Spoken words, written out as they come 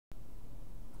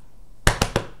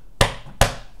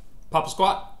Papa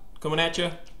Squat, coming at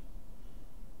you.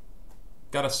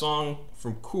 Got a song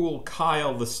from Kool,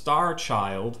 Kyle, the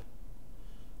Starchild,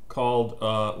 called,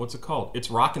 what's it called? It's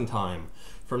Rockin' Time,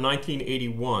 from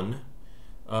 1981.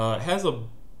 It has a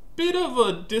bit of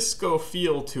a disco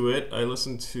feel to it. I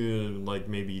listened to like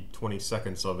maybe 20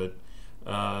 seconds of it.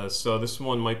 So this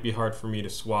one might be hard for me to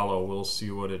swallow. We'll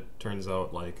see what it turns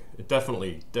out like. It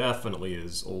definitely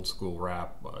is old school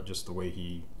rap, just the way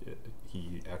he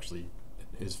actually,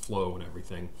 his flow and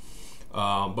everything.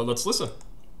 But let's listen.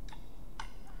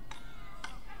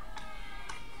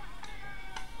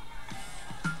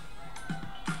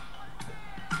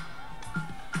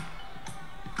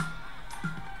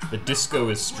 The disco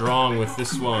is strong with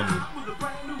this one.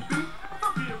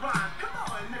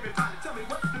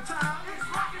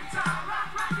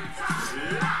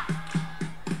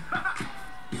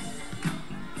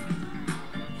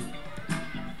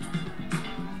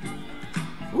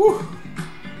 Woo!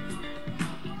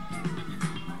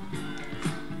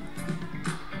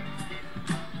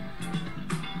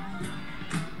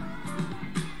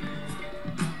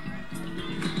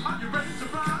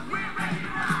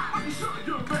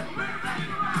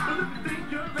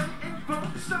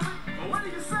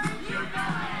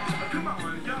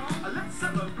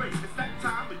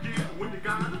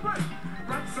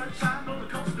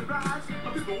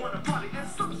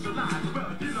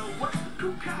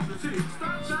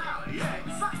 Starchild, yeah,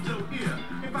 inside your ear.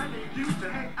 If I need you to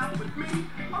hang out with me,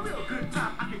 a real good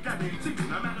time I can guarantee you.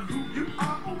 No matter who you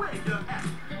are or where you're at,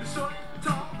 the short,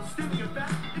 tall, the skinny, and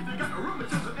fat. If you got a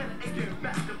rheumatism and an aching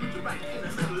back, I'll put you right in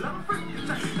the middle of a freaking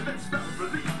attack. And that's spell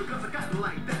relief because I got it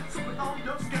like that. So put on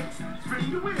your skates, spin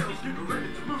your wheels, get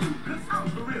ready to move. Cause I'm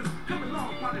for real. Come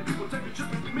along, party people, take a trip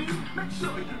with me. Make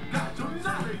sure you got your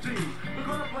Johnny jeans. We're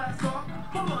gonna blast off,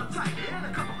 hold on tight, and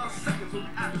a couple of seconds we'll be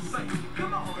out of sight.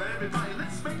 Come on, everybody,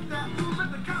 let's make that move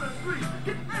at the count of three.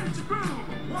 Get ready to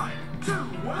groove. 1, 2,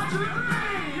 1, 2, 3.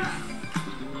 Yeah.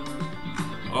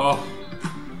 Oh,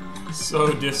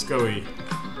 so disco-y.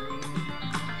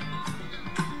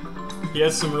 He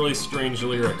has some really strange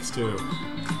lyrics too.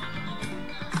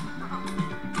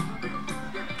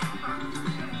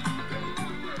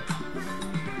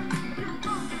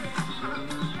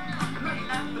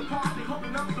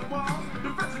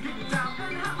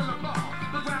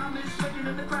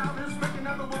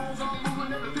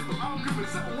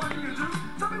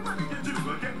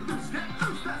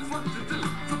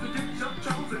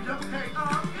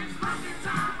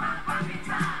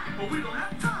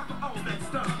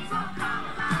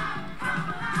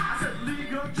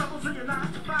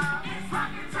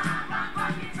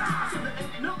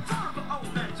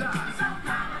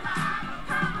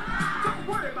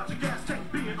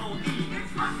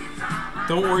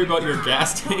 Don't worry about your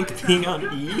gas tank being on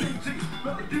E.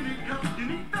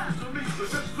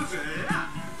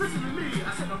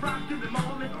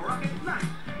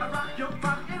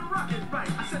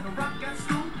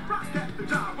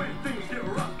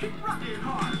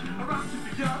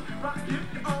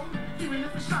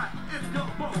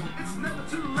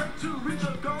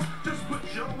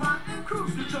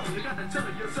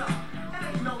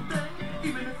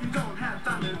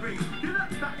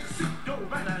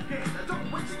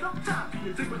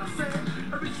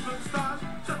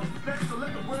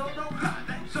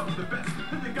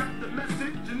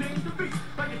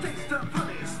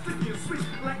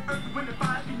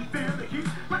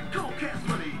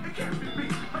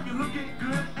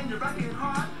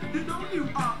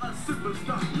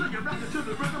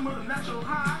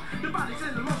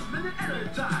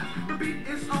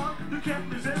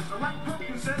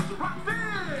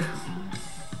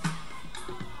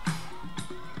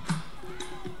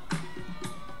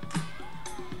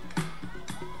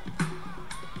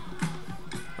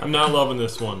 I'm not loving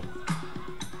this one.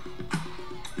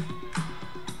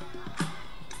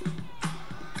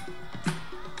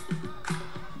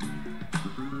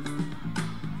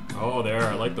 Oh, there,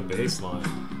 I like the bass line.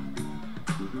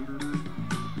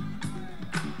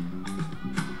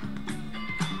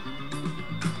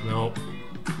 Nope.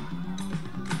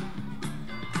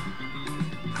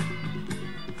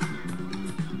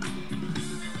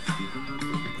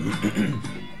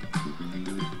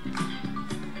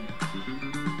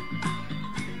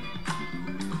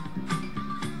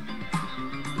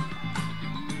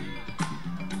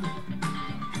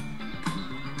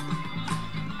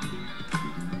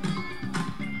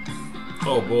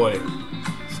 Oh boy,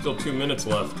 still 2 minutes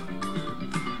left.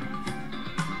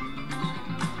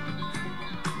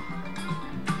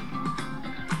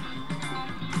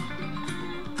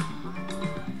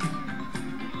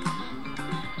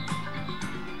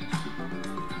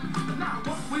 Now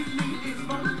what we need is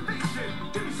motivation.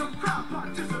 Give me some credit.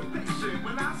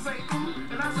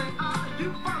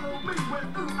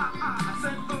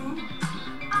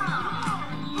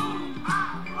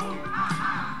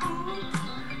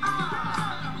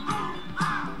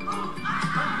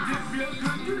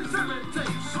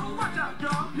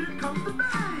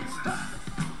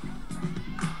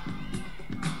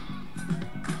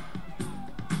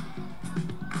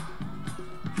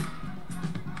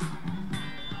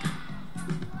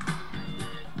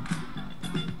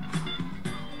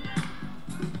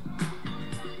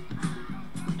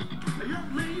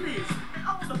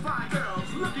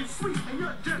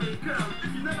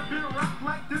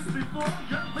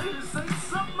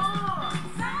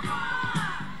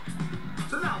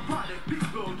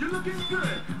 looking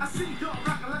good. I see y'all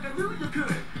rocking like I knew you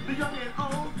could. The young and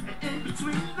old and in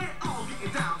between, they all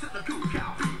getting down to the cool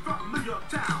cow beat from New York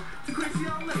town to crazy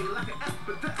LA like an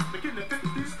epidemic in the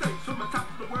 50 states from the top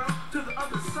of the world to the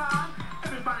other side.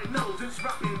 Everybody knows it's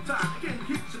rockin' time. It can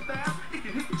hit you fast, it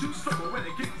can hit you slower when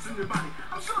it gets in your body.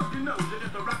 I'm sure you know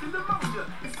that the rockin' pneumonia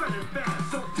is spreading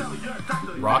fast. So tell your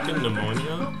doctor. Rockin'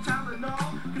 pneumonia? No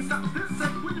Tylenol can stop this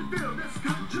ache when you feel this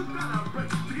good. You gotta break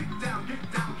to get down, get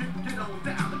on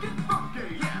down, get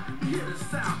funky, yeah. You hear the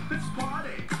sound, let's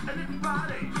party, and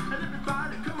everybody,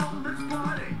 come on, let's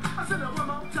party. I said it one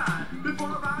more time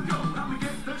before I go. Now we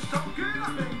get the show, get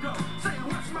up and go. Say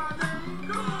what's my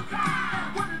name? Kool.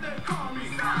 What do they call me?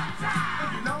 Starchild.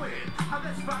 And you know it,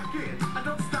 let's rock it. I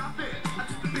don't stop it. I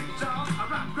took the beat, y'all. I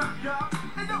rock, y'all.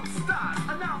 And don't stop.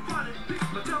 I now party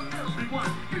people. Tell everyone.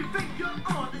 If you think you're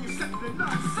on and you're second to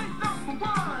none, say number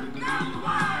one. Number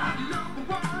one. Number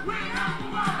one. We're number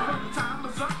one. When the time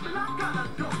is up and I gotta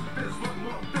go. There's one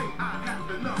more thing I have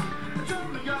to know. And tell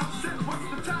me y'all, say what's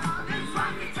the time? It's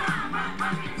rockin' time.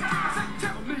 Rockin' time. I said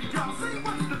tell me y'all, say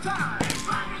what's the time? It's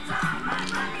rockin' time.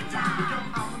 Rockin' time. We go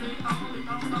on and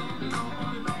on and on and on and on and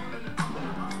on and on.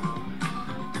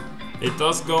 It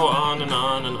does go on and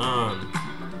on and on.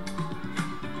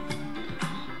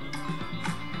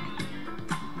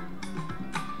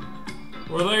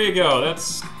 Well, there you go.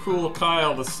 That's Kool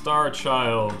Kyle the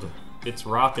Starchild. It's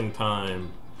Rockin'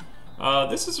 Time.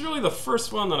 This is really the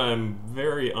first one that I'm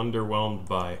very underwhelmed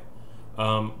by.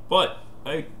 But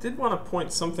I did want to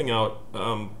point something out.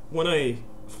 When I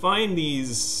find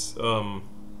these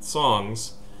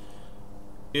songs,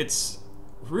 it's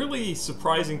really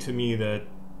surprising to me that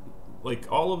like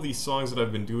all of these songs that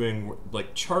I've been doing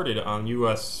like charted on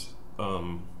US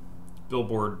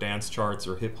Billboard dance charts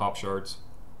or hip-hop charts.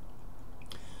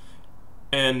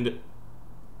 And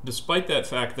despite that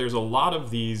fact, there's a lot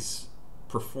of these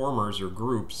performers or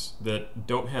groups that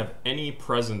don't have any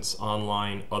presence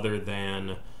online other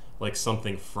than like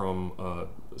something from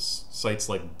sites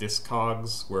like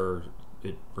Discogs, where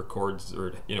it records,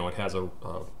 or you know, it has a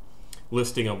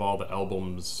listing of all the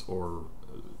albums or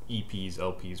EPs,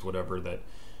 LPs, whatever that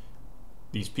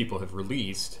these people have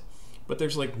released. But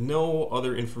there's like no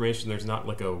other information. There's not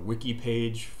like a wiki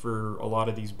page for a lot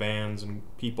of these bands and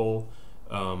people.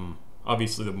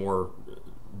 Obviously, the more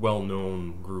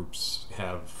well-known groups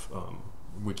have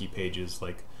wiki pages,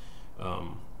 like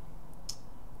Malcolm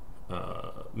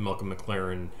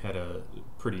McLaren had a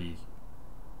pretty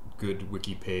good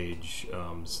wiki page.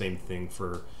 Same thing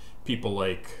for people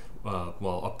like,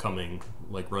 well, upcoming,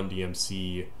 like Run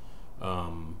DMC,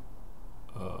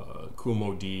 Kool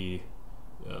Mo D,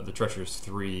 The Treacherous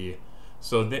 3.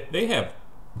 So they have,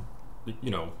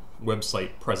 you know,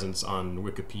 website presence on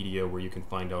Wikipedia where you can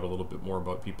find out a little bit more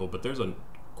about people, but there's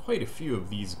quite a few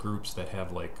of these groups that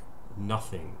have like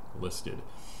nothing listed,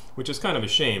 which is kind of a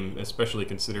shame, especially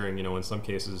considering, you know, in some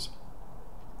cases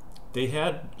they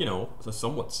had, you know, a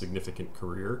somewhat significant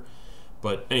career.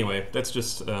 But anyway, that's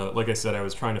just like I said, I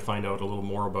was trying to find out a little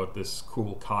more about this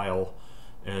Kool Kyle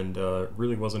and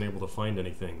really wasn't able to find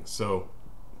anything. So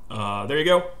there you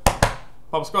go.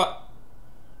 Papa Scott,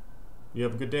 you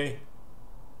have a good day.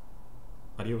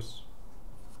 Adios.